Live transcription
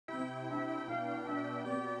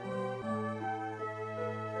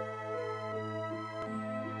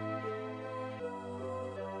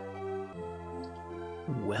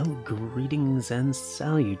Well, greetings and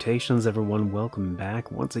salutations, everyone. Welcome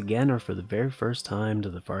back once again, or for the very first time, to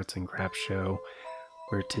the Farts and Crap Show,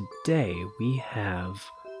 where today we have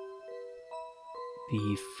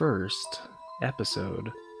the first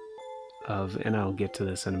episode of, and I'll get to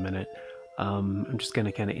this in a minute. I'm just going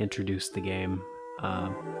to kind of introduce the game.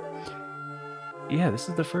 This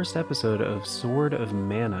is the first episode of Sword of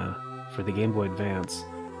Mana for the Game Boy Advance.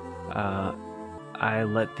 I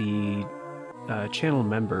let the channel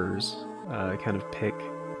members kind of pick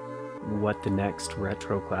what the next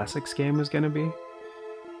Retro Classics game was going to be.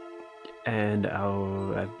 And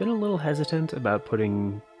I've been a little hesitant about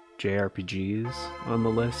putting JRPGs on the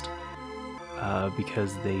list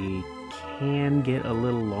because they can get a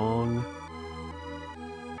little long,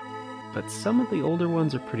 but some of the older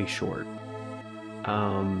ones are pretty short.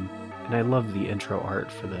 And I love the intro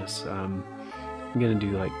art for this. I'm gonna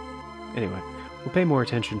do anyway, we'll pay more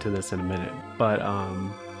attention to this in a minute, but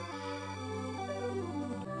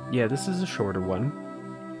yeah, this is a shorter one.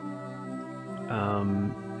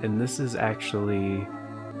 And this is actually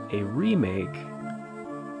a remake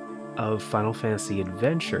of Final Fantasy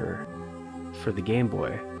Adventure for the Game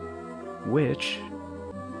Boy, which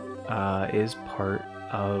is part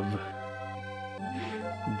of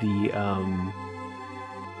the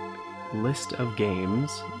list of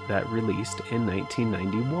games that released in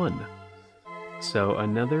 1991. So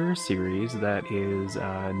another series that is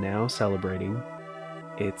now celebrating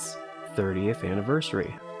its 30th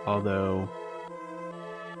anniversary, although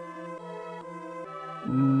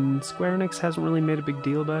Square Enix hasn't really made a big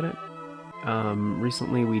deal about it.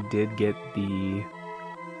 Recently we did get the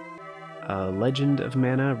Legend of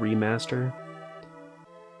Mana remaster.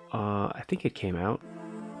 I think it came out.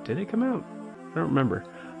 Did it come out? I don't remember.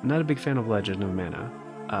 I'm not a big fan of Legend of Mana.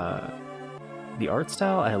 The art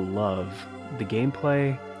style I love. The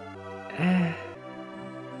gameplay,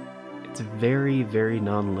 it's very, very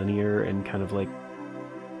non-linear and kind of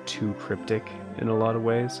too cryptic in a lot of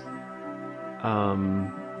ways.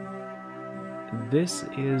 This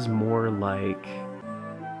is more like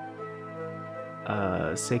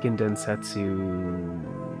Seiken Densetsu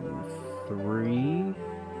 3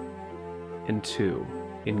 and 2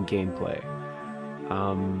 in gameplay.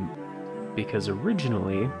 Because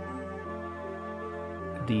originally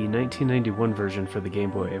the 1991 version for the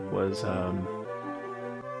Game Boy was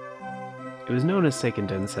it was known as Seiken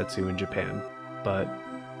Densetsu in Japan, but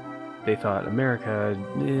they thought America,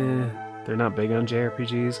 they're not big on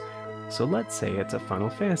JRPGs, so let's say it's a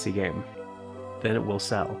Final Fantasy game. Then it will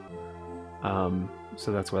sell.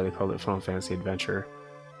 So that's why they called it Final Fantasy Adventure.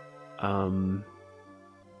 And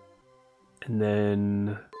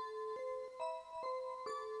then,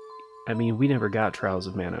 I mean, we never got Trials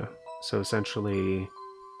of Mana, so essentially,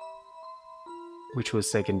 which was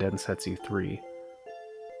Seiken Densetsu 3.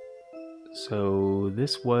 So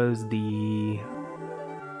this was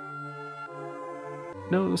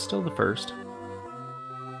no, it was still the first.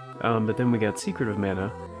 But then we got Secret of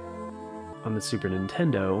Mana on the Super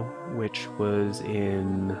Nintendo, which was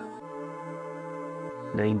in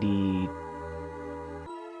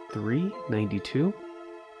 93, 92,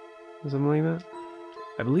 something like that.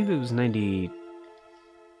 I believe it was 92,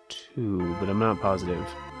 but I'm not positive.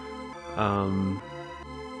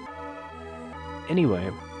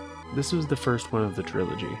 Anyway, this was the first one of the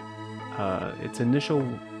trilogy. Its initial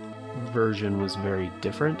version was very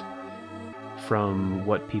different from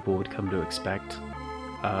what people would come to expect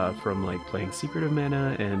from playing Secret of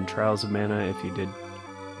Mana and Trials of Mana. If you did,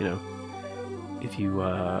 if you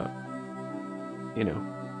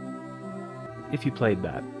if you played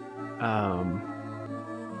that.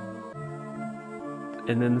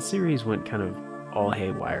 And then the series went kind of all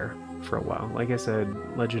haywire for a while. Like I said,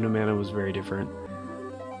 Legend of Mana was very different.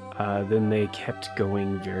 Then they kept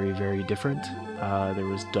going very, very different. There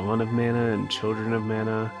was Dawn of Mana and Children of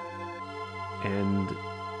Mana, and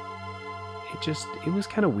it was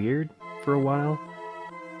kind of weird for a while.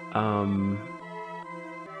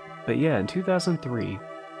 But yeah, in 2003,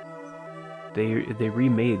 they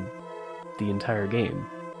remade the entire game,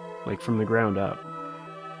 from the ground up.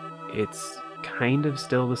 It's kind of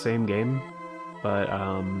still the same game, but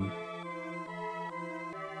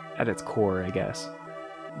at its core, I guess.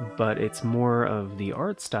 But it's more of the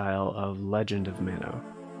art style of Legend of Mana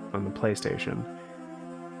on the PlayStation,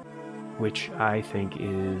 which I think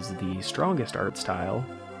is the strongest art style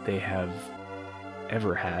they have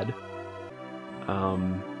ever had.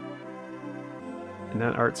 And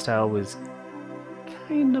that art style was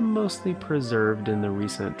kind of mostly preserved in the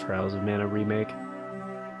recent Trials of Mana remake.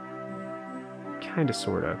 Kind of,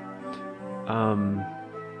 sort of.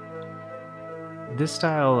 This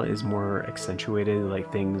style is more accentuated,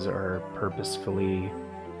 like things are purposefully.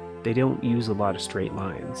 They don't use a lot of straight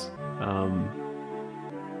lines.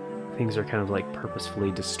 Things are kind of like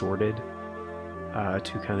purposefully distorted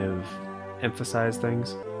to kind of emphasize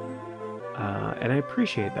things. And I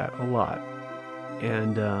appreciate that a lot.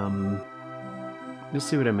 And you'll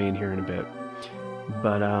see what I mean here in a bit.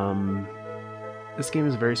 But this game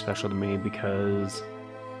is very special to me because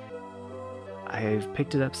I've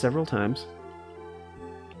picked it up several times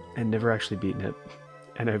and never actually beaten it.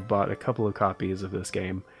 And I've bought a couple of copies of this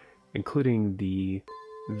game, including the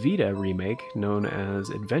Vita remake known as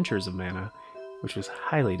Adventures of Mana, which was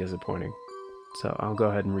highly disappointing. So I'll go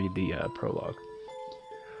ahead and read the prologue.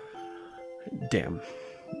 Damn,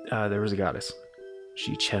 there was a goddess.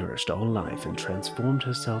 She cherished all life and transformed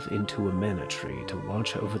herself into a mana tree to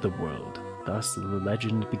watch over the world. Thus the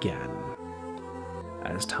legend began.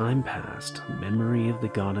 As time passed, memory of the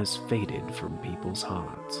goddess faded from people's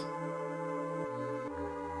hearts.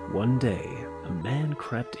 One day, a man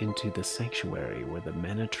crept into the sanctuary where the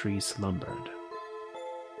mana tree slumbered.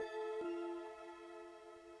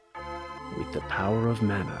 With the power of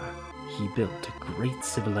mana, he built a great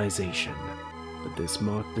civilization, but this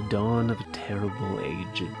marked the dawn of a terrible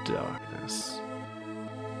age of darkness.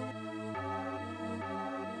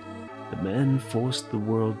 The man forced the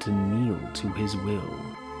world to kneel to his will.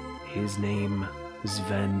 His name was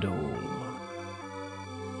Vandol.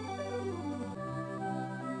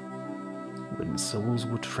 When souls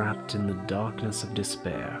were trapped in the darkness of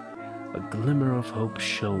despair, a glimmer of hope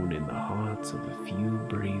shone in the hearts of a few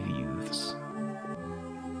brave youths.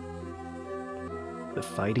 The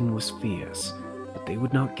fighting was fierce, but they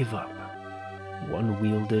would not give up. One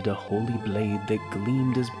wielded a holy blade that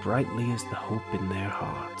gleamed as brightly as the hope in their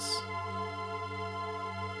hearts.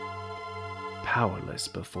 Powerless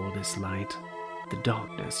before this light, the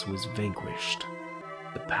darkness was vanquished.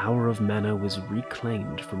 The power of mana was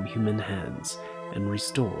reclaimed from human hands and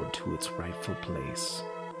restored to its rightful place.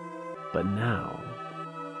 But now,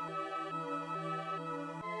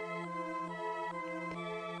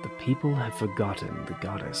 the people have forgotten the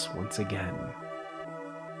goddess once again.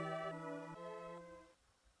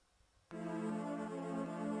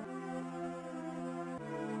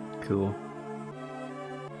 Cool.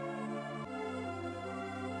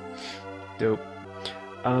 Dope.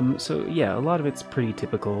 So yeah, a lot of it's pretty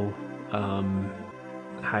typical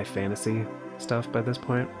high fantasy stuff by this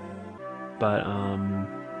point. But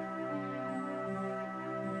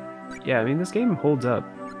yeah, I mean this game holds up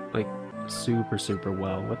like super, super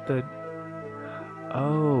well. What the...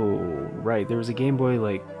 Oh, right, there was a Game Boy,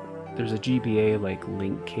 like, there's a GBA, like,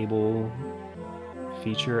 link cable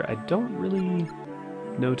feature. I don't really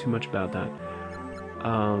know too much about that.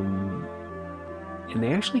 And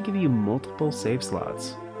they actually give you multiple save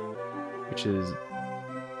slots, which is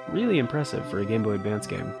really impressive for a Game Boy Advance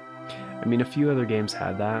game. I mean, a few other games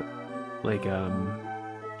had that, like,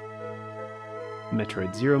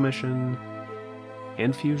 Metroid Zero Mission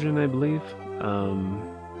and Fusion, I believe. I'm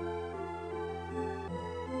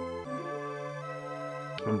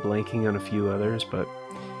blanking on a few others, but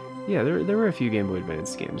yeah, there were a few Game Boy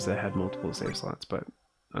Advance games that had multiple save slots, but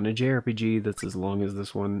on a JRPG that's as long as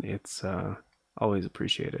this one, it's always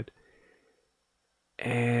appreciated.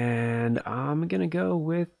 And I'm gonna go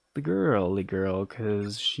with the girly girl,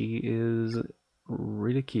 because she is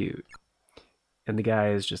really cute. And the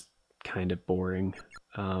guy is just kind of boring.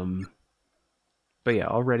 But yeah,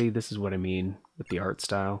 already this is what I mean with the art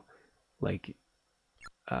style. Like,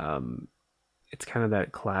 it's kind of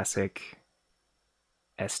that classic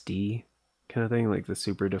SD kind of thing, like the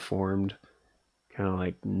super deformed, kind of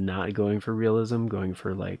like not going for realism, going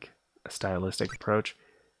for like a stylistic approach.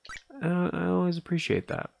 I always appreciate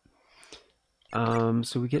that.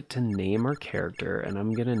 So we get to name our character, and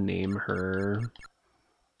I'm gonna name her...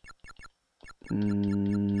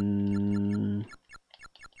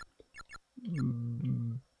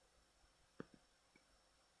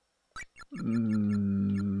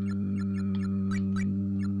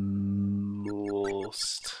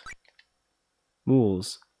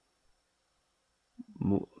 Mools.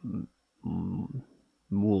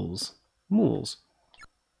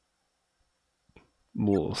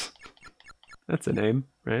 Mools. That's a name,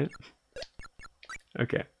 right?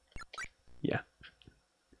 Okay. Yeah.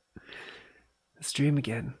 This dream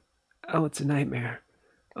again. Oh, it's a nightmare.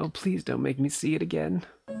 Oh, please don't make me see it again.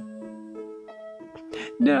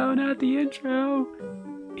 No, not the intro.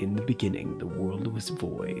 In the beginning, the world was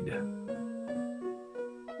void.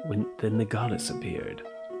 Then the goddess appeared.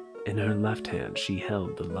 In her left hand, she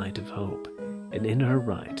held the light of hope, and in her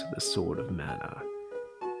right, the sword of mana.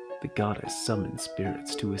 the goddess summoned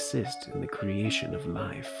spirits to assist in the creation of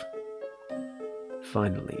life.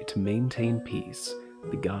 Finally, to maintain peace,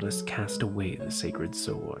 the goddess cast away the sacred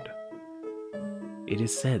sword. It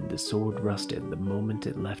is said the sword rusted the moment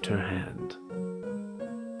it left her hand.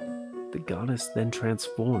 The goddess then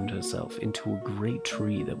transformed herself into a great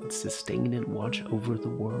tree that would sustain and watch over the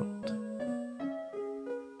world.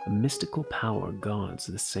 A mystical power guards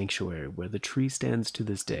this sanctuary where the tree stands to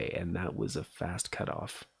this day, and that was a fast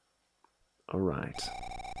cutoff. Alright.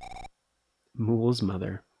 Mool's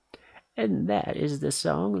mother. And that is the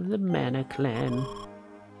song of the Mana Clan.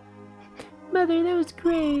 Mother, that was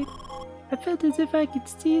great. I felt as if I could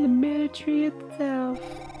see the mana tree itself.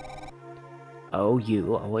 Oh,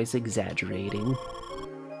 you always exaggerating.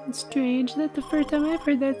 It's strange, that's the first time I've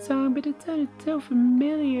heard that song, but it sounded so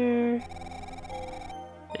familiar.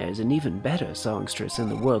 There's an even better songstress in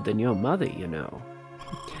the world than your mother, you know.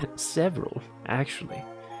 Several, actually.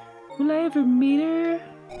 Will I ever meet her?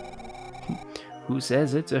 Who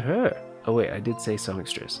says it's a her? Oh wait, I did say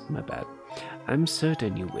songstress. My bad. I'm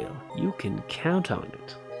certain you will. You can count on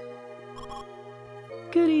it.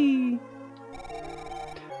 Goody!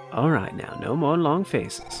 Alright now, no more long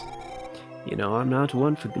faces. You know I'm not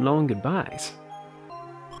one for long goodbyes.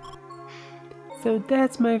 So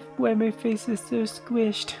that's why my face is so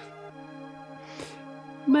squished.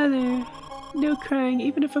 Mother, no crying,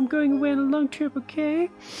 even if I'm going away on a long trip, okay?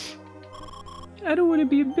 I don't want to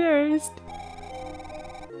be embarrassed.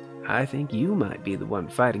 I think you might be the one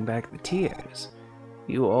fighting back the tears.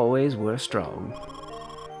 You always were strong.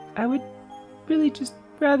 I would really just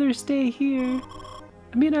rather stay here.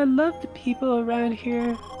 I mean, I love the people around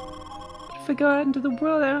here. But if I go out into the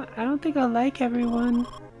world, I don't think I'll like everyone.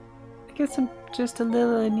 I guess I'm just a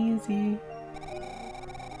little uneasy.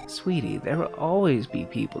 Sweetie, there will always be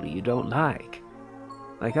people you don't like.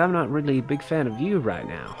 Like, I'm not really a big fan of you right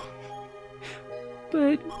now.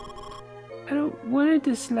 But I don't want to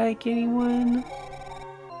dislike anyone.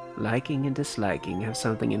 Liking and disliking have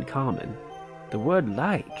something in common. The word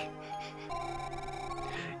like.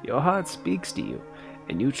 Your heart speaks to you,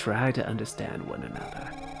 and you try to understand one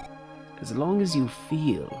another. As long as you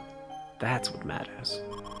feel, that's what matters.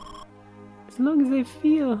 As long as I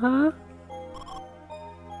feel, huh?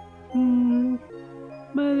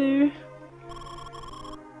 Mother.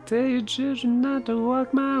 Tell your children not to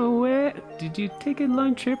walk my way. Did you take a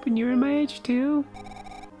long trip when you were my age too?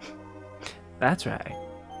 That's right.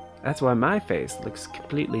 That's why my face looks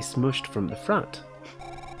completely smushed from the front.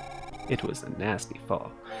 It was a nasty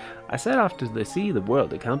fall. I set off to see the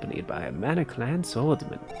world accompanied by a Mana Clan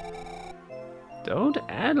swordsman. Don't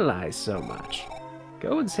analyze so much.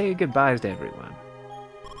 Go and say goodbyes to everyone.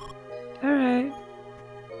 Alright.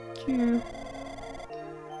 Cute.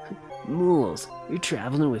 Mools, you're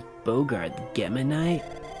traveling with Bogart the Geminite?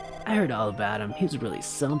 I heard all about him. He was really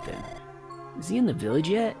something. Is he in the village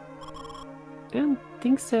yet? I don't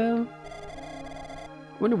think so.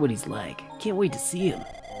 Wonder what he's like. Can't wait to see him.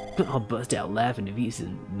 I'll bust out laughing if he's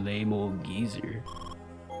a lame old geezer.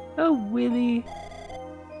 Oh, Willie.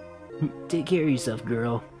 Take care of yourself,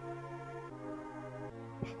 girl.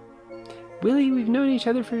 Willie, we've known each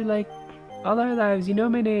other for, like, all our lives. You know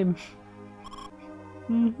my name.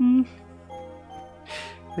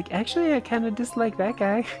 Like, actually, I kind of dislike that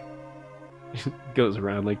guy. Goes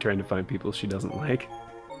around, like, trying to find people she doesn't like.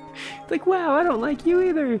 Like, wow, I don't like you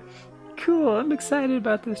either. Cool, I'm excited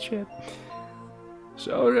about this trip.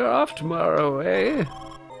 So you're off tomorrow, eh?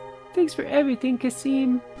 Thanks for everything,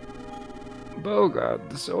 Kasim. Bogart,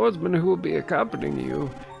 the swordsman who will be accompanying you,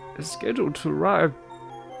 is scheduled to arrive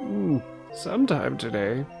sometime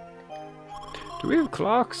today. Do we have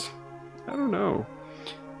clocks? I don't know.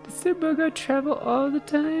 Does Sir Bogart travel all the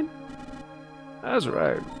time? That's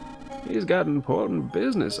right. He's got important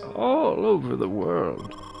business all over the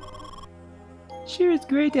world. Sure is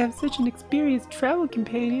great to have such an experienced travel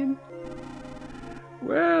companion.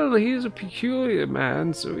 Well, he's a peculiar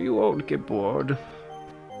man, so you won't get bored.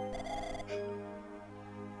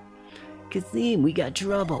 Kasim, we got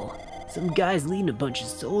trouble. Some guys leading a bunch of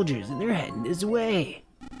soldiers and they're heading this way.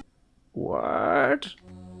 What?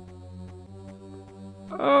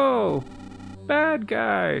 Oh, bad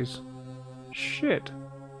guys. Shit.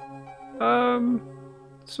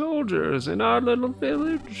 Soldiers in our little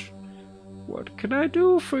village? What can I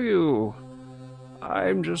do for you?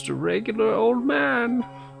 I'm just a regular old man.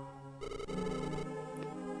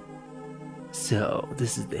 So,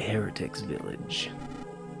 this is the heretics' village.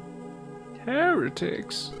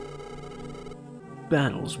 Heretics?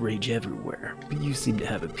 Battles rage everywhere, but you seem to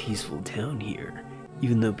have a peaceful town here.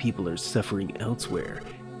 Even though people are suffering elsewhere,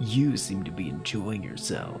 you seem to be enjoying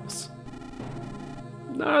yourselves.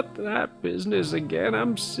 Not that business again.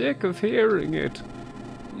 I'm sick of hearing it.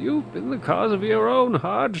 You've been the cause of your own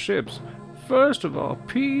hardships. First of all,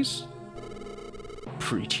 peace.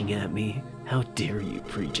 Preaching at me? How dare you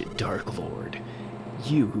preach at Dark Lord?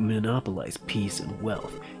 You who monopolize peace and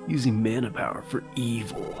wealth, using mana power for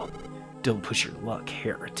evil. Don't push your luck,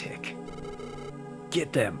 heretic.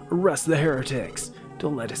 Get them! Arrest the heretics!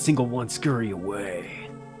 Don't let a single one scurry away.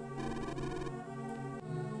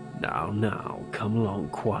 Now, come along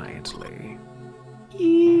quietly.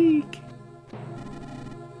 Eek!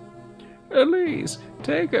 Elise,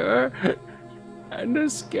 take her and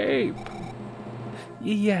escape.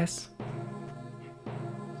 Yes.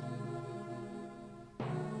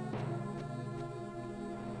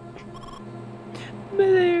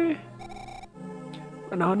 Mother!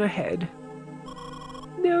 Run on ahead.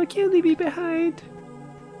 No, I can't leave you behind.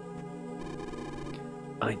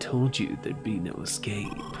 I told you there'd be no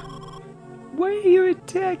escape. Why are you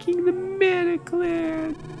attacking the Mana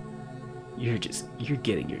Clan? You're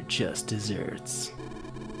getting your just desserts.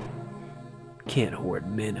 Can't hoard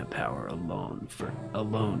mana power alone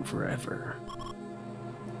forever.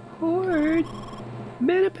 Hoard?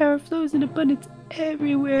 Mana power flows in abundance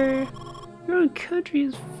everywhere. Your own country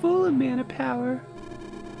is full of mana power.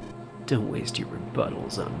 Don't waste your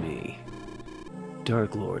rebuttals on me.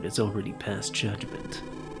 Dark Lord has already passed judgment.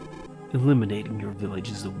 Eliminating your village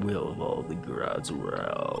is the will of all the gods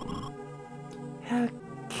realm. How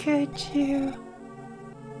could you?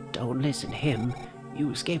 Don't listen to him.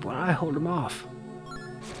 You escape when I hold him off.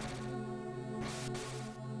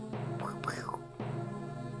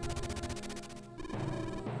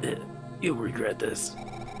 You'll regret this.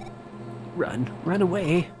 Run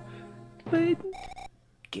away. But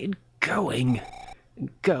Get going.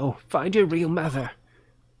 Go, find your real mother.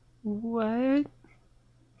 what?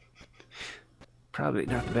 Probably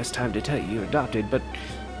not the best time to tell you you're adopted, but...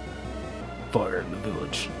 Fire in the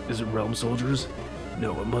village. Is it realm soldiers?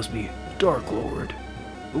 No, it must be Dark Lord.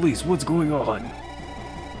 Elise, what's going on?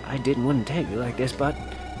 I didn't want to tell you like this, but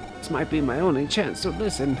this might be my only chance, so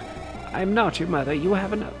listen. I'm not your mother. You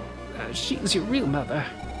have enough. She's your real mother.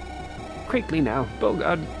 Quickly now,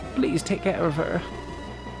 Bogard, please take care of her.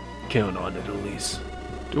 Count on it, Elise.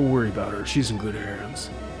 Don't worry about her. She's in good hands.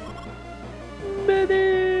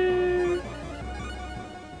 Mother!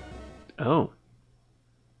 Oh.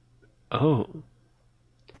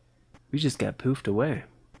 We just got poofed away.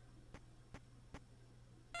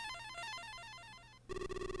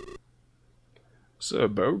 Sir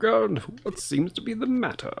Bogard, what seems to be the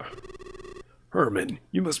matter? Herman,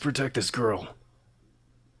 you must protect this girl.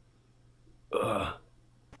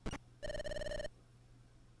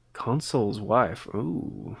 Consul's wife.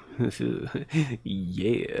 Ooh.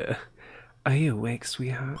 Yeah. Are you awake,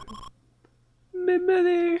 sweetheart? My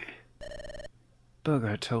mother!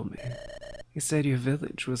 Bogart told me. He said your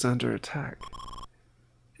village was under attack.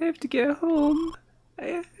 I have to get home.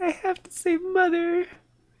 I have to save Mother.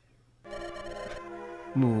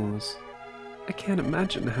 Moors, I can't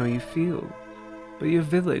imagine how you feel, but your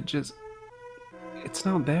village is... it's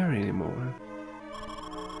not there anymore.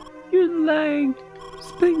 You're lying.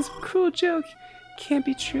 Just playing some cruel joke. Can't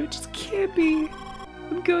be true. It just can't be.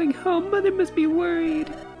 I'm going home. Mother must be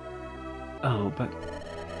worried. Oh, but...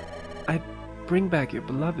 I'd bring back your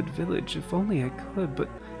beloved village if only I could, but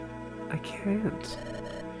I can't.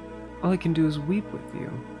 All I can do is weep with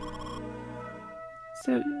you.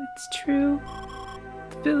 So it's true.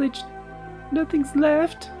 The village, nothing's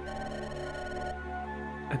left.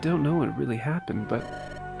 I don't know what really happened, but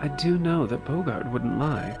I do know that Bogard wouldn't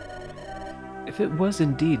lie. If it was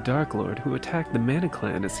indeed Dark Lord who attacked the Mana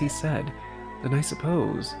Clan as he said, then I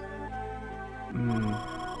suppose...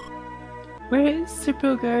 Where is Sir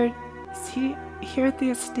Bogard? Is he here at the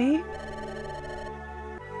estate?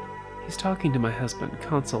 He's talking to my husband,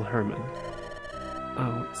 Consul Herman.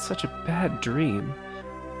 Oh, it's such a bad dream.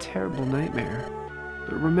 A terrible nightmare.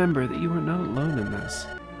 But remember that you are not alone in this.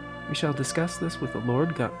 We shall discuss this with the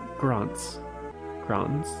Lord Grants.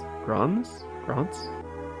 Grants?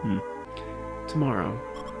 Tomorrow.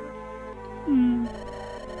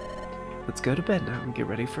 Let's go to bed now and get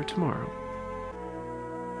ready for tomorrow.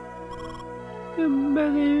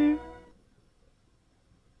 Mother.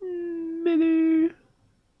 Mother.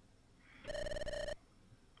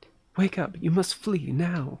 Wake up, you must flee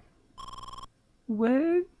now.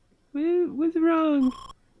 What? What's wrong?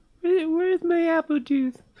 Where's my apple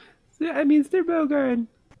juice? I mean, Sir Bogard.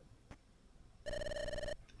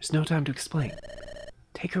 There's no time to explain.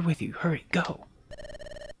 Take her with you. Hurry, go.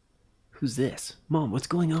 Who's this? Mom, what's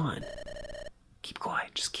going on? Keep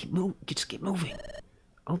quiet. Just keep moving.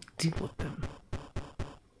 I'll deal with them.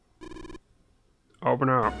 Open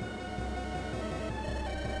up.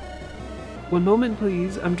 One moment,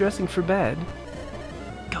 please. I'm dressing for bed.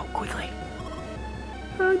 Go quickly.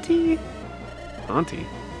 Auntie! Auntie?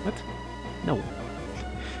 What? No.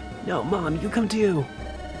 No, Mom, you come too.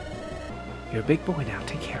 You're a big boy now.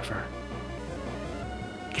 Take care of her.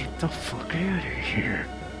 Get the fuck out of here.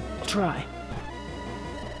 I'll try.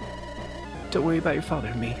 Don't worry about your father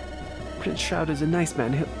and me. Prince Shroud is a nice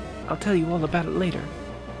man. I'll tell you all about it later.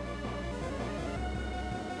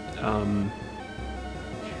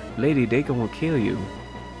 Lady Dagon will kill you.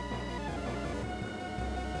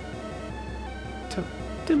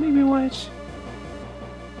 Don't make me watch.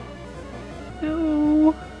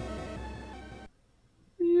 No.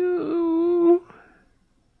 No.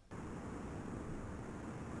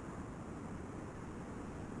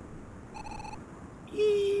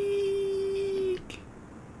 Eek.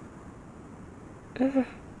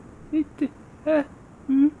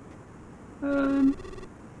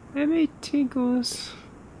 I made tinkles.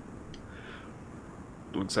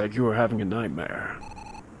 Looks like you were having a nightmare.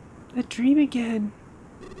 A dream again.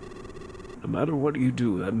 No matter what you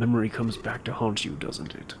do, that memory comes back to haunt you,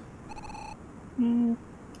 doesn't it?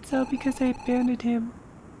 It's all because I abandoned him.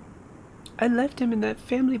 I left him and that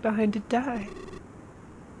family behind to die.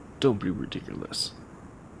 Don't be ridiculous.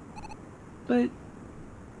 But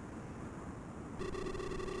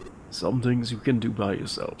some things you can do by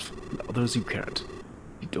yourself, and others you can't.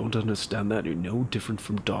 If you don't understand that, you're no different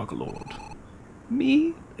from Dark Lord.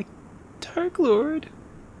 me? Like Dark Lord?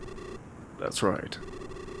 That's right.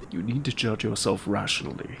 You need to judge yourself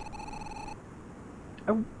rationally.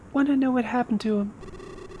 I want to know what happened to him.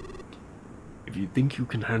 If you think you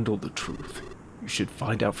can handle the truth, you should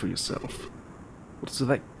find out for yourself.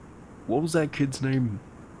 What was that kid's name?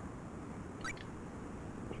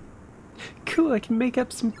 Cool, I can make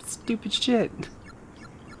up some stupid shit.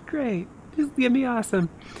 Great, this is gonna be awesome.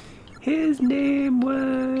 His name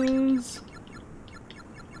was...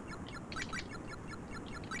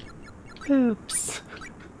 Oops.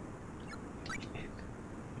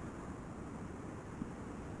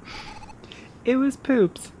 It was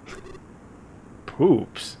Poops.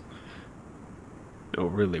 Poops? No,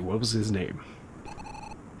 really, what was his name?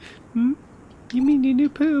 You mean you knew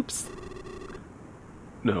Poops?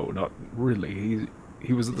 No, not really.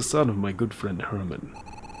 He was the son of my good friend Herman.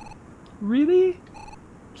 Really?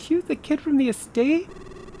 He was the kid from the estate?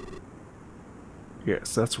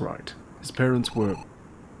 Yes, that's right. His parents were...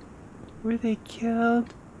 Were they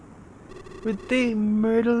killed? Were they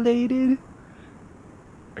mutilated?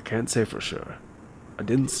 I can't say for sure. I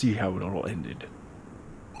didn't see how it all ended.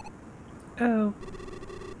 Oh.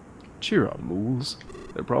 Cheer up, Mools.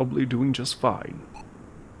 They're probably doing just fine.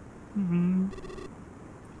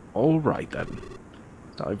 All right, then.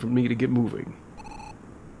 Time for me to get moving.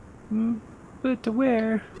 But to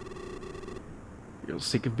where? You're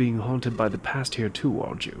sick of being haunted by the past here too,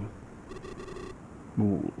 aren't you?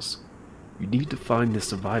 Mools, you need to find the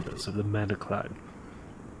survivors of the Manaclad.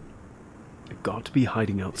 They've got to be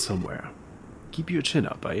hiding out somewhere. Keep your chin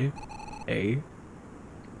up, eh?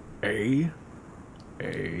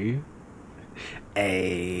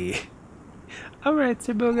 Alright,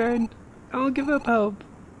 Sir Bogard. I won't give up hope.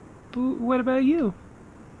 But what about you?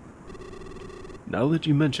 Now that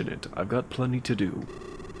you mention it, I've got plenty to do.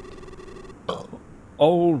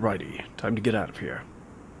 Alrighty, time to get out of here.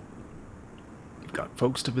 We've got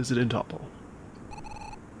folks to visit in Topple.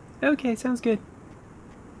 Okay, sounds good.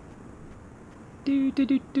 Do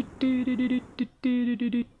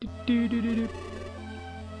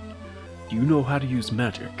you know how to use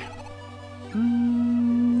magic?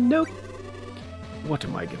 Nope. What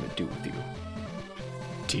am I gonna do with you?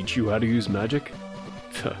 Teach you how to use magic?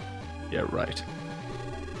 Yeah, right.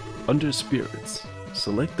 Under Spirits,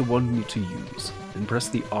 select the one you to use, and press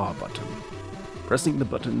the R button. Pressing the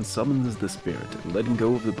button summons the spirit, and letting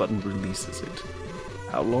go of the button releases it.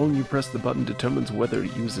 How long you press the button determines whether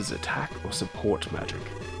it uses attack or support magic.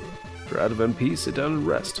 If you're out of MP, sit down and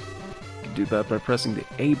rest. You can do that by pressing the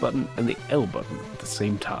A button and the L button at the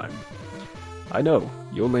same time. I know,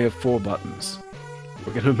 you only have 4 buttons.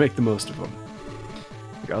 We're gonna make the most of them.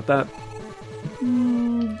 You got that?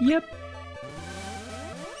 Yep.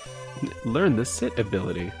 Learn the Sit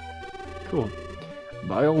ability. Cool.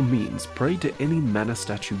 By all means, pray to any mana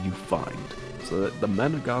statue you find, so that the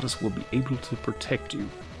mana goddess will be able to protect you.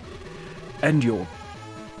 And your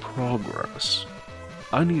progress.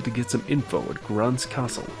 I need to get some info at Grant's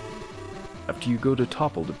Castle. After you go to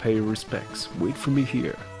Topple to pay your respects, wait for me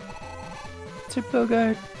here. Sir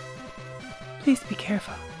Bogard, please be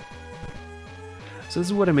careful. So this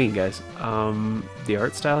is what I mean, guys. The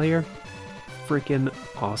art style here, freaking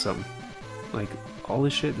awesome. Like, all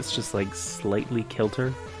this shit that's just like slightly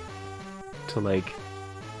kilter to like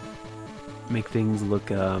make things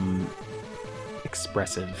look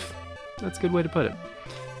expressive. That's a good way to put it.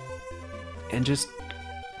 And just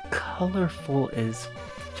colorful as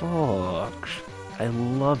fuck. I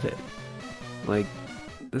love it. Like,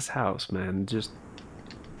 this house, man, just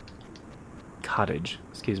cottage,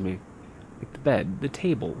 excuse me. Like the bed, the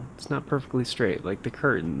table, it's not perfectly straight. Like the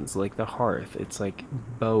curtains, like the hearth, it's like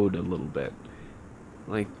bowed a little bit.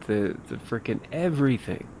 Like the freaking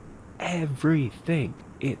everything. Everything.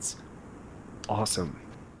 It's awesome.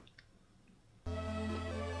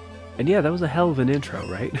 And yeah, that was a hell of an intro,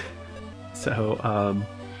 right? So,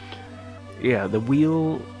 yeah, the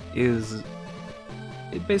wheel is...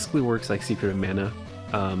 It basically works like Secret of Mana.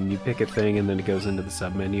 You pick a thing and then it goes into the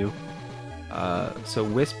sub-menu. So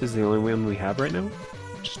Wisp is the only one we have right now,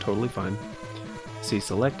 which is totally fine. So you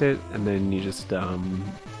select it, and then you just go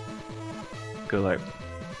like...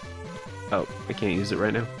 Oh, I can't use it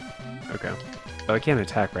right now? Okay. Oh, I can't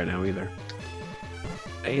attack right now either.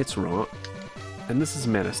 It's wrong. And this is a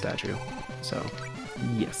mana statue, so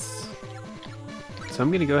yes. So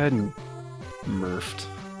I'm gonna go ahead and Murphed.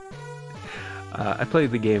 I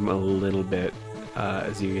played the game a little bit,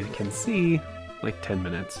 as you can see, like 10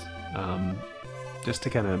 minutes, just to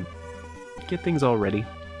kind of get things all ready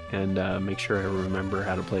and make sure I remember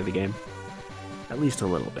how to play the game, at least a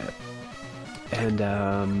little bit.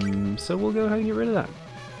 And so we'll go ahead and get rid of that.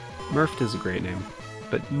 Murphed is a great name,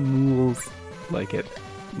 but mules like it.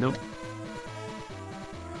 Nope.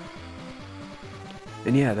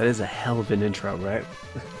 And yeah, that is a hell of an intro, right?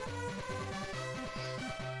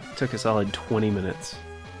 Took a solid 20 minutes.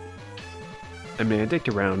 I mean, I dicked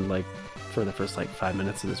around, like, for the first, like, 5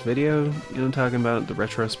 minutes of this video, you know, talking about the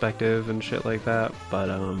retrospective and shit like that, but,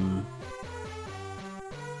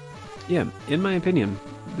 yeah, in my opinion,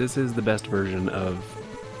 this is the best version of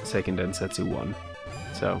Seiken Densetsu 1.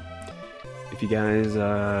 So, if you guys,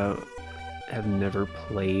 have never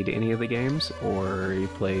played any of the games, or you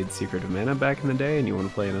played Secret of Mana back in the day and you want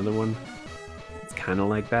to play another one, it's kind of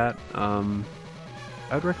like that,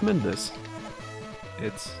 I would recommend this.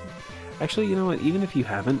 It's... Actually, you know what, even if you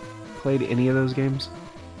haven't played any of those games,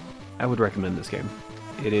 I would recommend this game.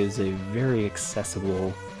 It is a very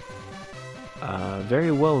accessible,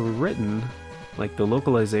 very well written, like the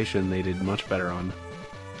localization they did much better on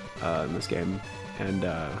in this game, and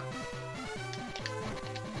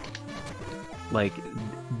like,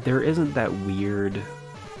 there isn't that weird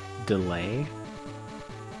delay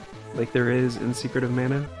like there is in Secret of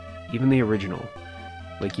Mana, even the original.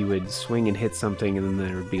 Like, you would swing and hit something and then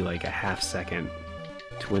there would be like a half second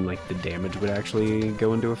to when like the damage would actually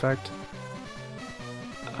go into effect.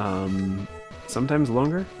 Sometimes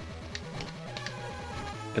longer.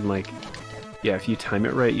 And like, yeah, if you time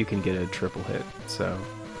it right, you can get a triple hit, so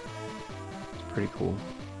it's pretty cool.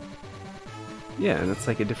 Yeah, and it's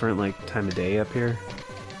like a different like time of day up here.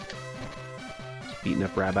 Just beating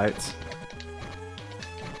up rabbits.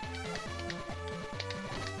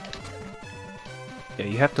 Yeah,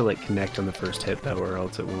 you have to like connect on the first hit though, or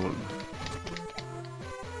else it won't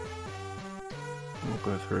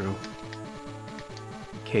go through.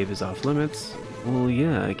 Cave is off limits. Well,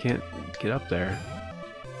 yeah, I can't get up there.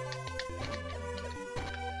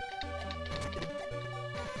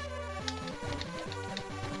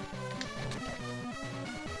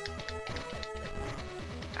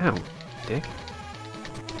 Ow, dick.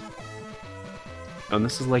 Oh, and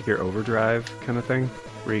this is like your overdrive kind of thing,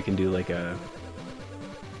 where you can do like a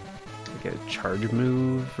charge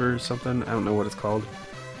move or something. I don't know what it's called.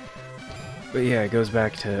 But yeah, it goes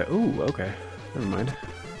back to... Ooh, okay. Never mind.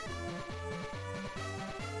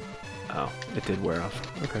 Oh, it did wear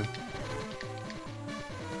off. Okay.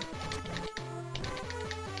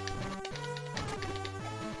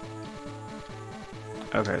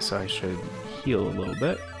 Okay, so I should heal a little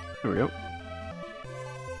bit. There we go.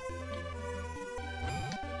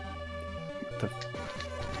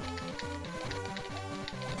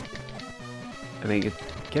 I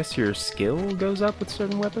guess your skill goes up with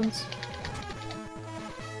certain weapons?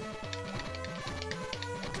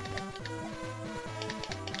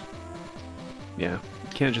 Yeah,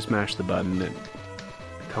 you can't just mash the button, the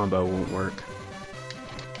combo won't work.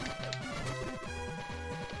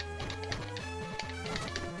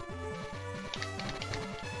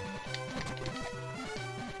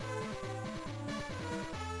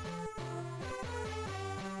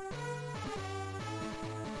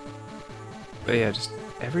 But yeah, just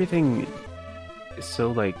everything is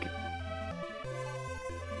so, like,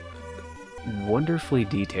 wonderfully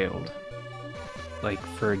detailed. Like,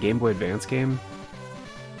 for a Game Boy Advance game,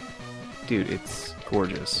 dude, it's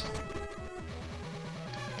gorgeous.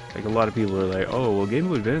 Like, a lot of people are like, oh, well, Game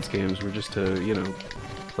Boy Advance games were just to, you know,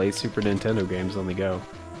 play Super Nintendo games on the go.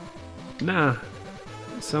 Nah.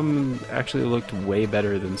 Some actually looked way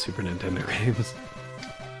better than Super Nintendo games.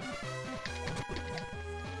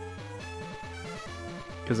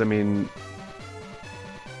 Because, I mean,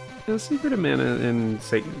 you know, Secret of Mana and,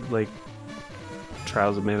 like,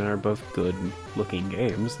 Trials of Mana are both good-looking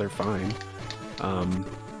games. They're fine.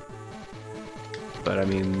 But, I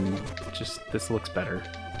mean, just, this looks better.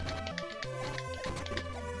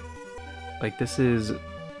 Like, this is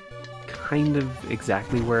kind of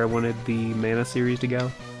exactly where I wanted the Mana series to go.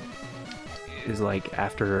 Is like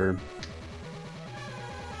after...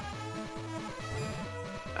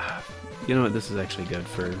 You know what, this is actually good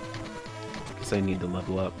for... because I need to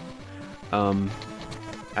level up.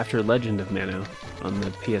 After Legend of Mana on the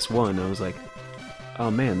PS1, I was like, oh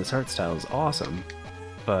man, this art style is awesome.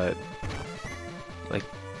 But, like,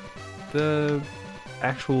 the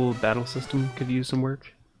actual battle system could use some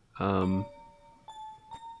work.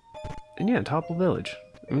 And yeah, Topple Village.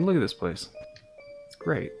 I mean, look at this place. It's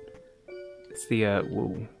great. It's the,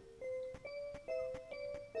 whoa.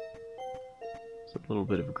 It's a little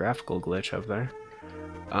bit of a graphical glitch up there.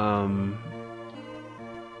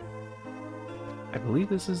 I believe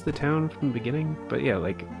this is the town from the beginning, but yeah,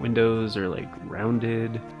 like, windows are, like,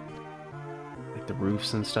 rounded. Like, the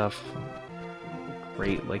roofs and stuff.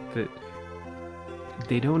 Great, like,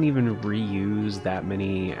 they don't even reuse that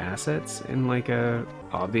many assets in, like, a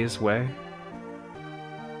obvious way.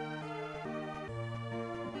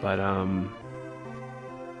 But,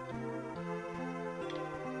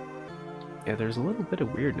 yeah, there's a little bit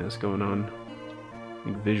of weirdness going on,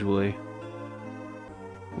 like, visually.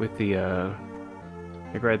 With the,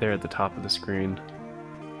 like, right there at the top of the screen.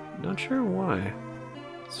 Not sure why.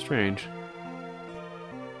 It's strange.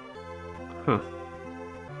 Huh.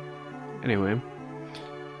 Anyway.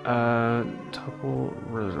 Topple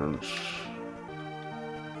Residence.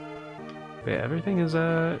 But yeah, everything is,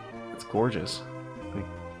 it's gorgeous. Like,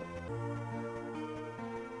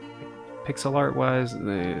 pixel art wise,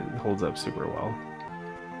 it holds up super well.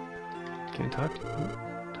 Can't talk to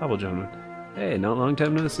you. Topple gentleman. Hey, not long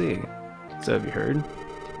time no see. So have you heard?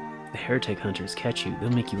 The heretic hunters catch you, they'll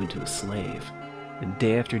make you into a slave. And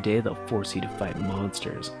day after day they'll force you to fight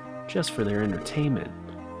monsters, just for their entertainment.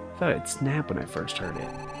 Thought I'd snap when I first heard it.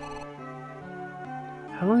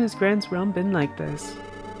 How long has Grand's realm been like this?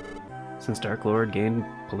 Since Dark Lord gained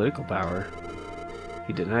political power.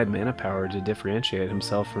 He denied mana power to differentiate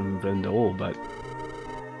himself from Vendol, but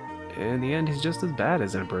in the end he's just as bad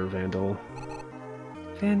as Emperor Vandal.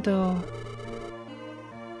 Vandal.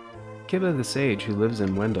 Kiba the Sage, who lives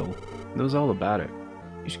in Wendell, knows all about it.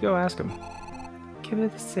 You should go ask him.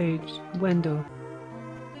 Kiba the Sage, Wendell.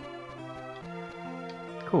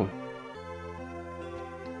 Cool.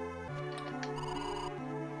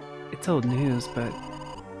 It's old news, but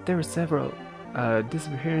there were several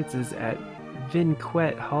disappearances at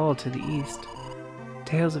Vinquet Hall to the east.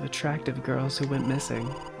 Tales of attractive girls who went missing.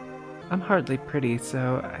 I'm hardly pretty,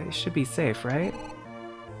 so I should be safe, right?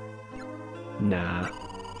 Nah.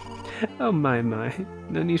 Oh my.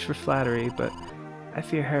 No need for flattery, but I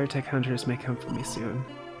fear heretic hunters may come for me soon.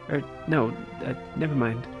 Or, no, never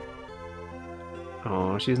mind.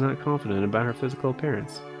 Aw, she's not confident about her physical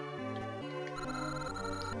appearance.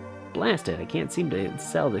 Blast it, I can't seem to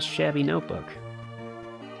sell this shabby notebook.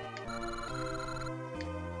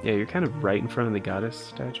 Yeah, you're kind of right in front of the goddess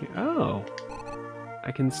statue. Oh!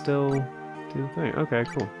 I can still do the thing. Okay,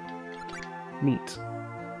 cool. Neat.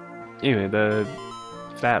 Anyway, the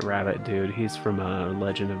fat rabbit dude, he's from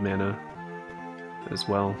Legend of Mana as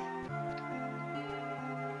well.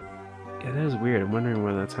 Yeah, that is weird. I'm wondering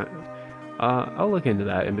where that's... I'll look into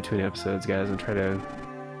that in between episodes, guys, and try to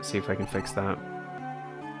see if I can fix that.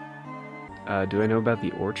 Do I know about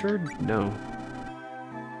the orchard? No.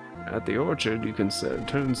 At the orchard, you can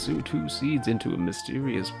turn 2 seeds into a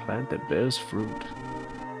mysterious plant that bears fruit.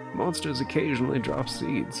 Monsters occasionally drop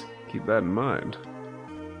seeds. Keep that in mind.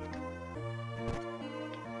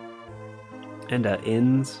 And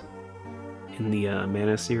inns in the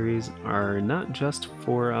Mana series are not just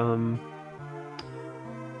for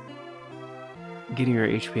getting your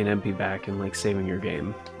HP and MP back and like saving your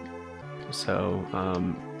game. So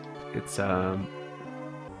it's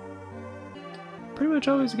pretty much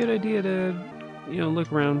always a good idea to, you know,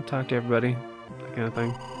 look around, talk to everybody, that kind of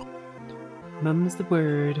thing. Mum's the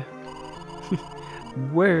word.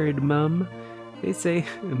 Word, Mum. They say,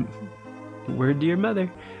 word to your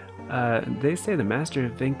mother. They say the master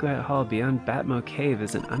of Vinquet Hall beyond Batmo Cave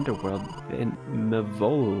is an underworld in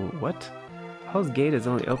Mavol. What? Hall's gate is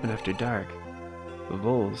only open after dark.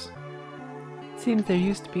 Mavols. Seems there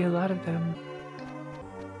used to be a lot of them.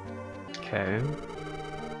 Okay.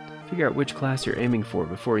 Figure out which class you're aiming for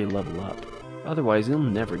before you level up. Otherwise, you'll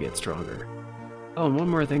never get stronger. Oh, and one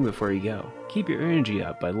more thing before you go. Keep your energy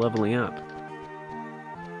up by leveling up.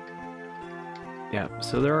 Yeah,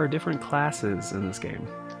 so there are different classes in this game.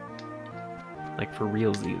 Like for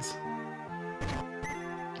realsies.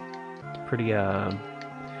 It's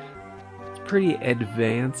pretty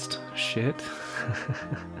advanced shit.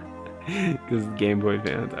 Because Game Boy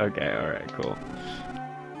Advance. Okay, alright, cool.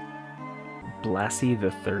 Blassie the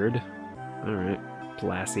Third. Alright,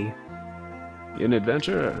 Blassie. You an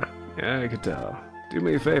adventurer? Yeah, I could tell. Do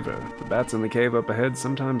me a favor. The bats in the cave up ahead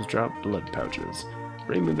sometimes drop blood pouches.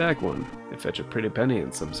 Bring me back one. They fetch a pretty penny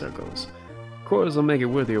in some circles. Quarters will make it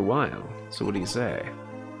worth your while. So what do you say?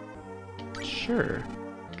 Sure.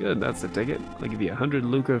 Good, that's the ticket. I'll give you 100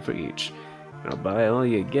 lucre for each. I'll buy all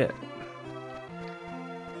you get.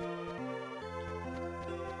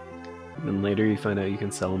 And then later you find out you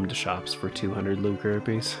can sell them to shops for 200 lucre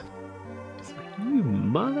apiece. It's like, you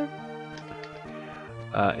mother...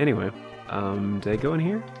 anyway, did I go in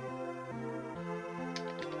here?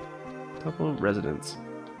 Couple residents.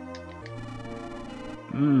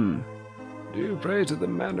 Do you pray to the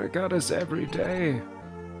manor goddess every day?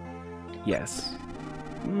 Yes.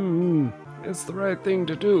 It's the right thing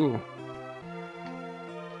to do.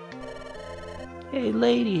 Hey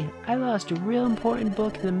lady, I lost a real important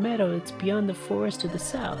book in the meadow that's beyond the forest to the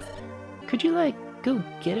south. Could you, like, go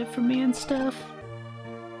get it for me and stuff?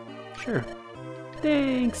 Sure.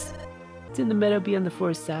 Thanks. It's in the meadow beyond the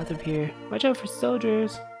forest south of here. Watch out for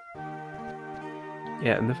soldiers.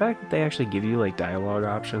 Yeah, and the fact that they actually give you, like, dialogue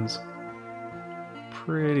options,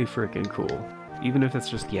 pretty freaking cool. Even if it's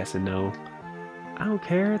just yes and no. I don't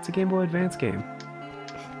care, it's a Game Boy Advance game.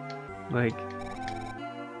 Like,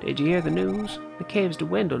 did you hear the news? The caves to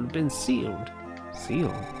Wendell have been sealed.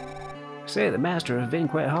 Sealed? Say the master of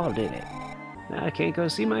Vinquet Hall did it. Now I can't go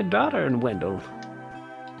see my daughter in Wendell.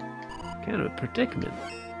 Kind of a predicament.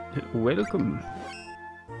 Welcome.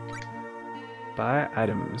 Buy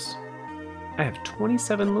items. I have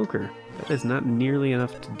 27 lucre. That is not nearly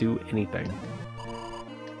enough to do anything.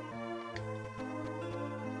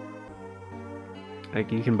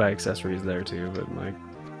 Like, you can buy accessories there too, but like,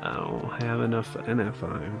 I don't have enough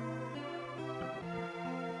NFI.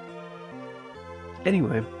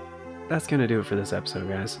 Anyway, that's gonna do it for this episode,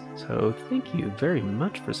 guys. So thank you very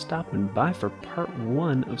much for stopping by for part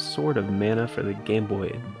 1 of Sword of Mana for the Game Boy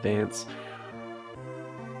Advance.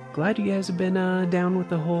 Glad you guys have been down with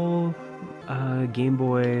the whole Game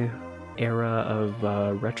Boy era of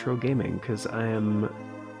retro gaming, because I am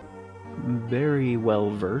very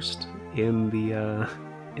well versed in the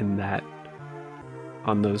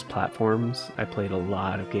on those platforms. I played a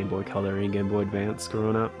lot of Game Boy Color and Game Boy Advance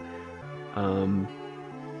growing up.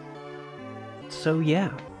 So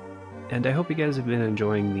yeah, and I hope you guys have been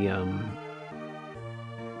enjoying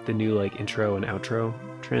the new like intro and outro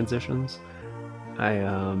transitions. I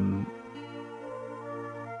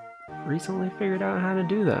recently figured out how to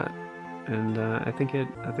do that, and I think it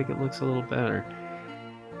looks a little better.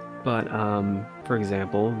 But for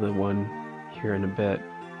example, the one here in a bit,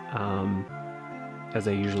 as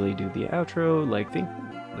I usually do the outro,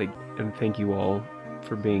 and thank you all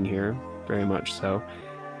for being here, very much so.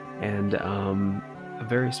 And a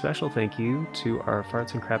very special thank you to our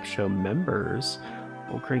Farts and Craps Show members,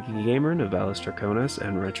 Old Cranky Gamer, Novalis Draconis,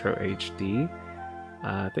 and Retro HD.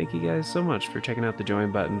 Thank you guys so much for checking out the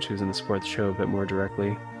join button, choosing to support the show a bit more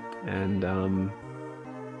directly, and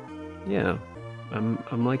yeah, I'm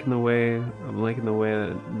liking the way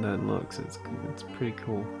that looks. It's pretty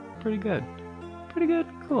cool, pretty good,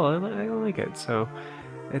 cool. I like it. So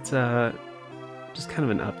it's just kind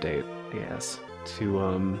of an update, I guess,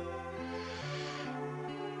 to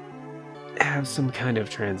have some kind of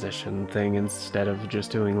transition thing instead of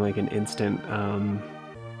just doing like an instant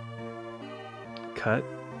cut,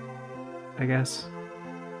 I guess.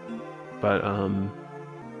 But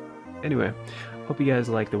anyway, hope you guys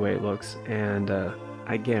like the way it looks, and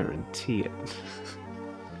I guarantee it.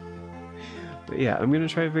 But yeah, I'm gonna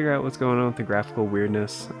try to figure out what's going on with the graphical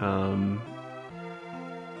weirdness, and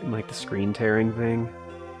like the screen tearing thing.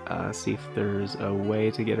 See if there's a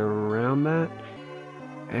way to get around that.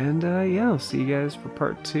 And yeah, I'll see you guys for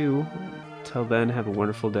part 2. Till then, have a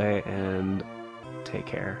wonderful day and take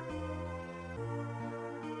care.